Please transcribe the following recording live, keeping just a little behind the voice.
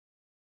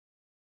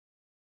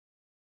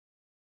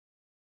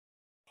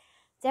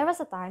There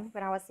was a time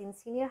when I was in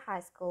senior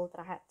high school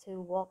that I had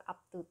to walk up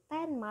to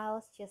 10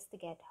 miles just to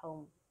get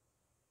home.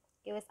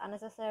 It was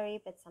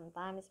unnecessary, but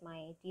sometimes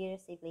my dear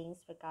siblings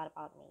forgot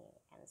about me,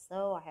 and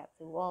so I had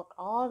to walk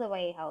all the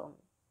way home.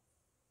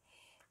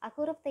 I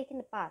could have taken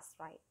the bus,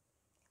 right?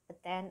 But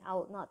then I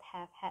would not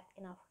have had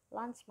enough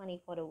lunch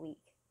money for the week.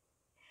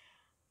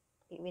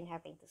 Between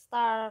having to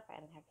starve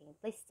and having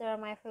blister on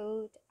my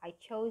food, I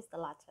chose the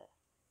latter.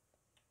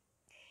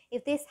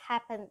 If this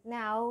happened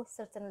now,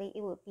 certainly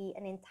it would be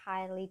an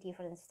entirely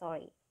different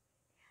story.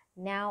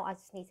 Now I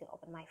just need to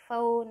open my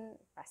phone,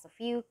 press a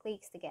few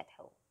clicks to get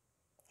home.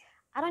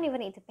 I don't even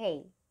need to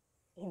pay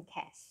in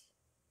cash.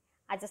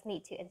 I just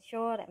need to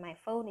ensure that my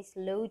phone is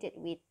loaded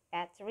with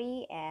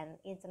battery and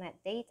internet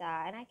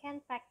data and I can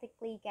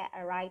practically get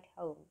a ride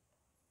home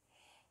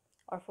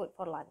or food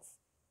for lunch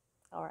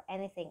or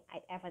anything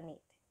I'd ever need.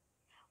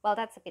 Well,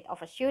 that's a bit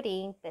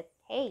overshooting, but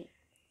hey,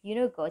 you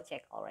know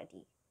Gojek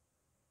already.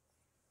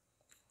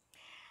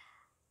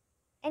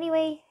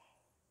 Anyway,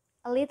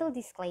 a little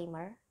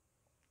disclaimer.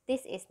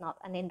 This is not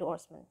an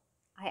endorsement.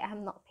 I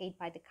am not paid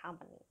by the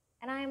company.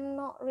 And I'm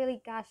not really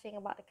gushing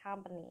about the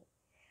company.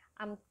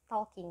 I'm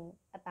talking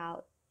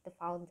about the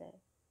founder,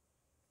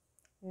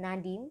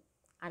 Nadiem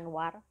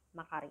Anwar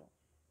Makarim,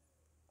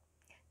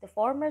 the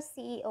former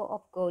CEO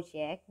of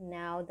Gojek,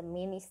 now the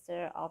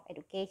Minister of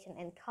Education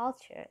and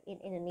Culture in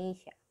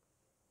Indonesia.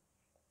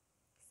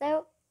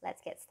 So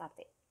let's get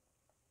started.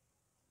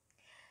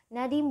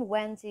 Nadiem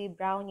went to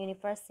Brown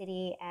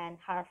University and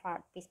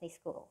Harvard Business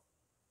School.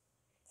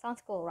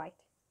 Sounds cool, right?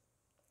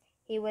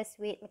 He was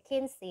with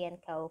McKinsey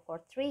 & Co.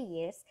 for 3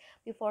 years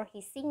before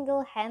he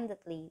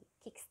single-handedly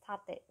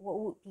kickstarted what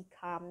would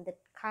become the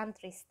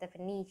country's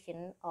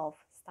definition of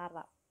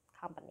startup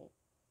company.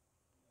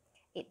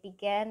 It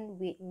began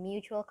with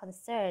mutual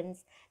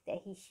concerns that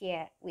he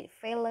shared with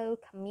fellow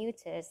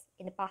commuters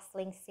in the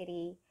bustling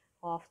city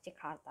of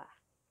Jakarta.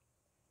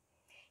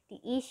 The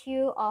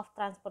issue of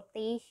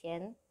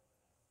transportation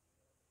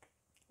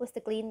was the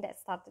glint that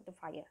started the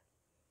fire.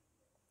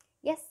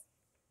 Yes,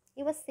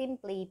 it was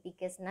simply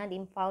because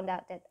Nadiem found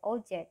out that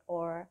Gojek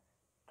or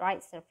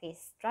ride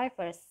service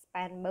drivers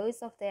spend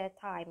most of their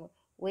time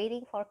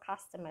waiting for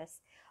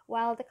customers,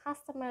 while the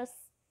customers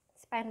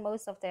spend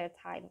most of their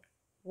time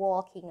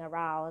walking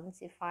around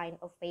to find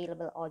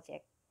available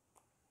objects.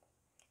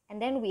 And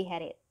then we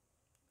had it,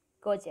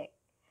 Gojek,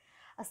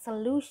 a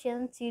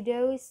solution to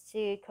those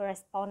two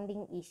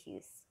corresponding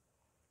issues.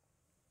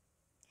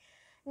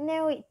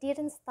 No, it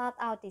didn't start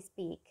out this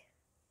big.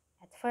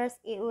 At first,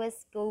 it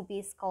was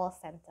Gobi's call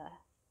center.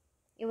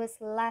 It was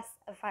less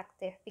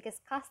effective because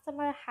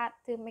customer had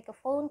to make a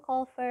phone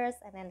call first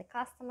and then the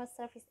customer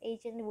service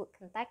agent would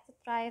contact the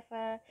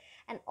driver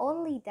and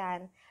only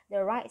then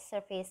the ride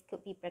service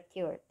could be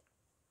procured.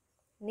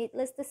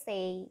 Needless to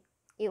say,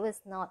 it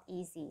was not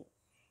easy.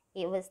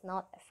 It was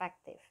not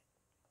effective.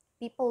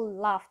 People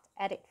laughed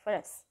at it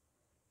first.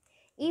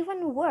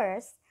 Even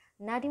worse,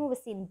 Nadiem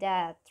was in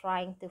debt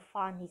trying to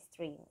fund his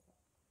dream.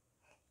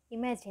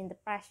 Imagine the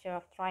pressure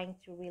of trying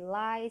to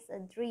realize a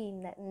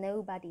dream that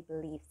nobody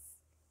believes.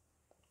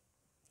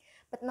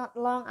 But not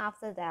long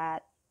after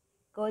that,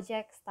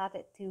 Gojek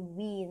started to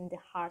win the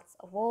hearts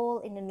of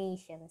all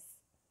Indonesians.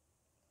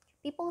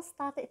 People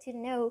started to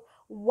know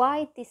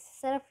why this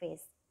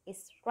service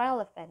is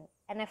relevant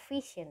and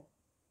efficient.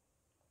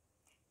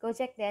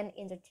 Gojek then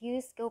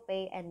introduced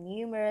GoPay and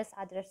numerous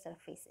other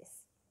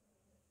services.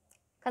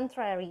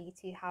 Contrary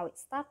to how it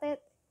started,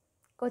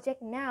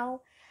 Gojek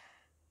now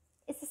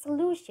is a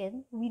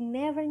solution we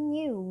never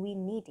knew we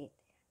needed.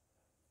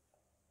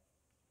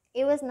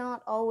 It was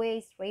not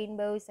always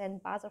rainbows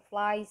and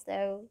butterflies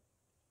though.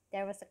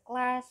 There was a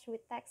clash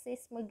with taxi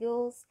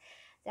moguls,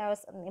 there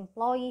was an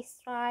employee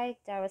strike,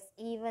 there was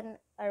even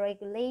a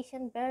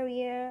regulation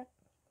barrier.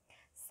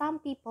 Some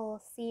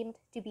people seemed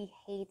to be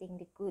hating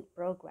the good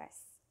progress,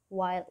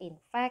 while in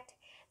fact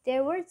they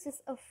were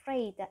just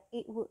afraid that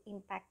it would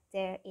impact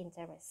their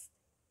interests.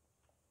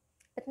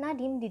 But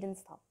Nadiem didn't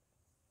stop.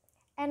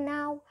 And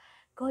now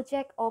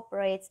Gojek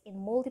operates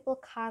in multiple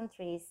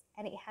countries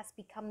and it has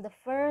become the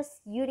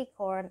first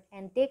unicorn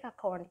and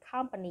decacorn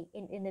company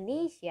in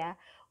Indonesia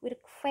with a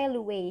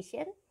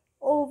valuation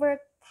over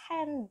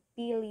 10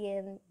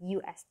 billion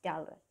US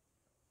dollars.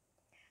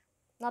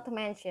 Not to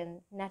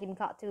mention, Nadiem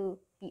got to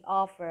be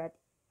offered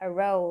a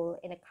role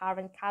in the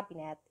current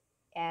cabinet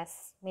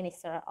as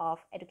Minister of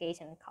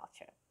Education and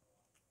Culture.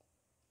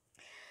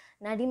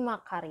 Nadiem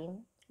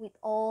Makarim, with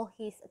all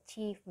his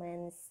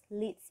achievements,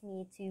 leads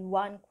me to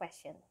one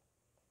question.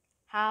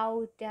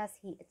 How does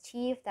he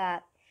achieve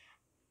that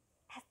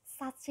at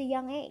such a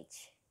young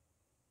age?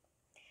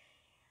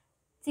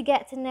 To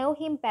get to know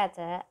him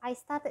better, I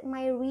started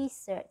my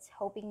research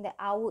hoping that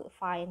I would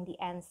find the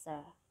answer.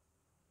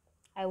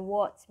 I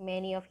watched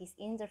many of his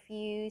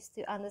interviews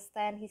to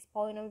understand his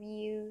point of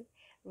view,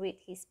 read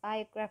his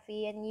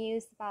biography and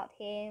news about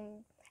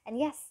him, and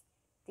yes,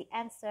 the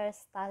answer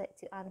started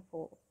to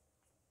unfold.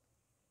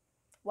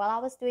 While I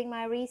was doing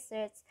my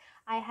research,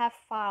 I have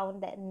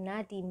found that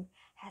Nadiem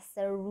has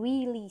a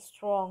really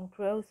strong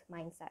growth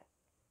mindset.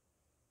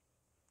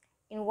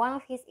 In one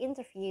of his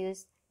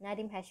interviews,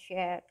 Nadiem has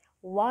shared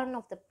one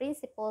of the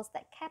principles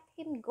that kept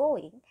him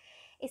going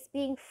is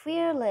being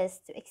fearless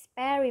to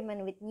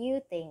experiment with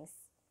new things,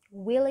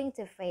 willing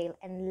to fail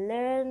and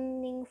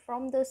learning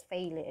from those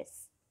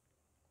failures.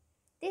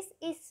 This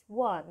is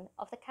one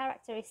of the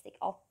characteristics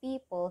of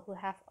people who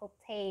have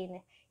obtained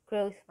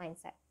growth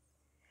mindset.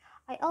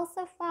 I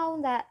also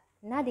found that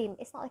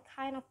Nadiem is not the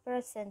kind of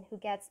person who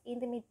gets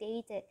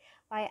intimidated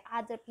by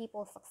other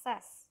people's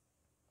success.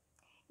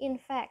 In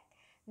fact,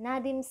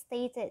 Nadiem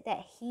stated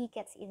that he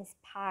gets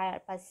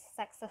inspired by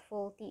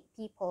successful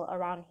people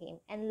around him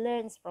and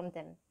learns from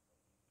them.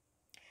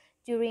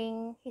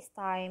 During his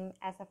time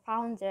as a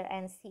founder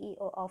and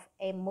CEO of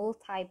a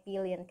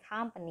multi-billion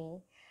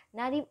company,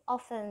 Nadiem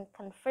often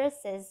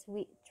converses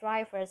with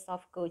drivers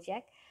of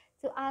Gojek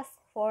to ask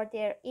for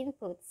their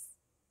inputs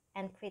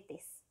and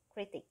critics.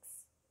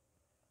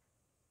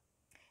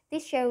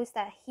 This shows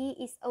that he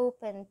is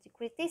open to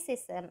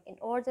criticism in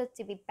order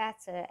to be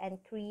better and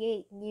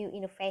create new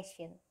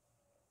innovation.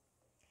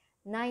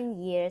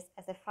 9 years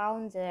as a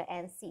founder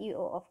and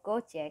CEO of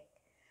Gojek,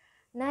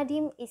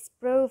 Nadiem is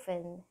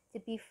proven to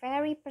be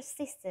very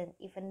persistent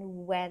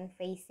even when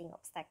facing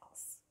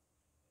obstacles.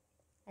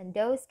 And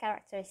those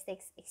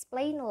characteristics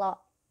explain a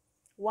lot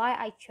why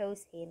I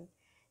chose him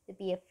to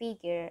be a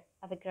figure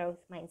of a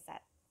growth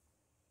mindset.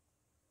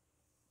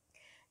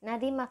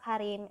 Nadiem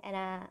Makarim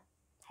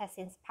has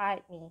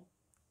inspired me,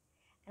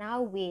 and I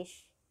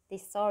wish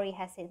this story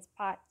has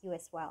inspired you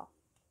as well.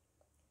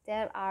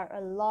 There are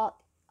a lot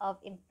of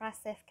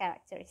impressive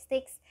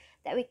characteristics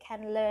that we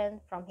can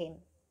learn from him,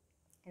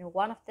 and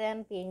one of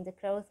them being the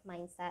growth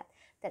mindset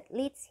that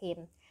leads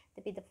him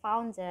to be the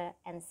founder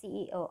and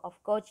CEO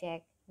of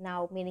Gojek,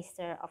 now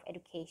Minister of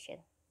Education.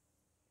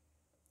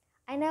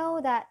 I know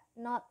that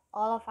not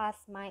all of us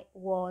might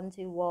want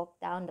to walk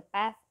down the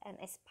path and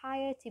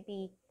aspire to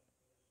be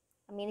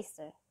a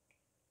minister.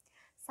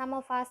 Some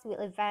of us will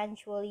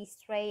eventually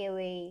stray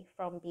away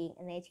from being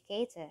an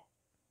educator.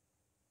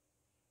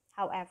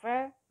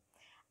 However,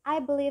 I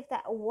believe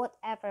that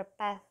whatever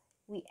path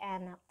we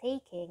end up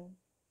taking,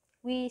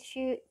 we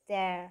should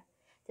dare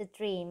to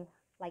dream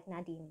like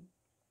Nadiem.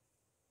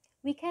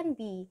 We can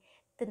be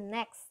the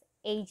next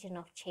agent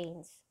of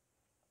change.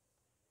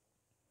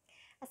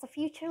 As a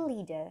future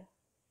leader,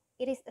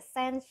 it is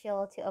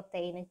essential to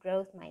obtain a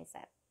growth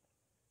mindset.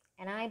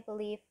 And I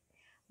believe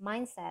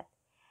mindset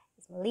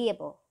is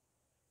malleable.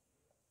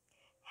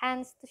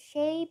 Hence, to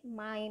shape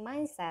my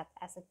mindset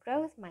as a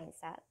growth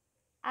mindset,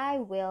 I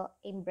will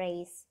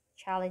embrace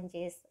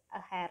challenges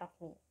ahead of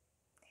me,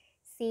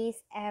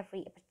 seize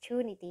every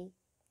opportunity,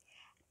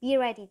 be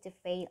ready to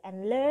fail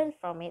and learn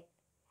from it,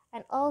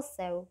 and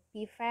also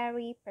be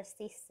very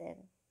persistent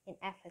in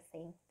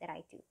everything that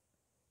I do.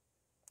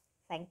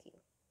 Thank you.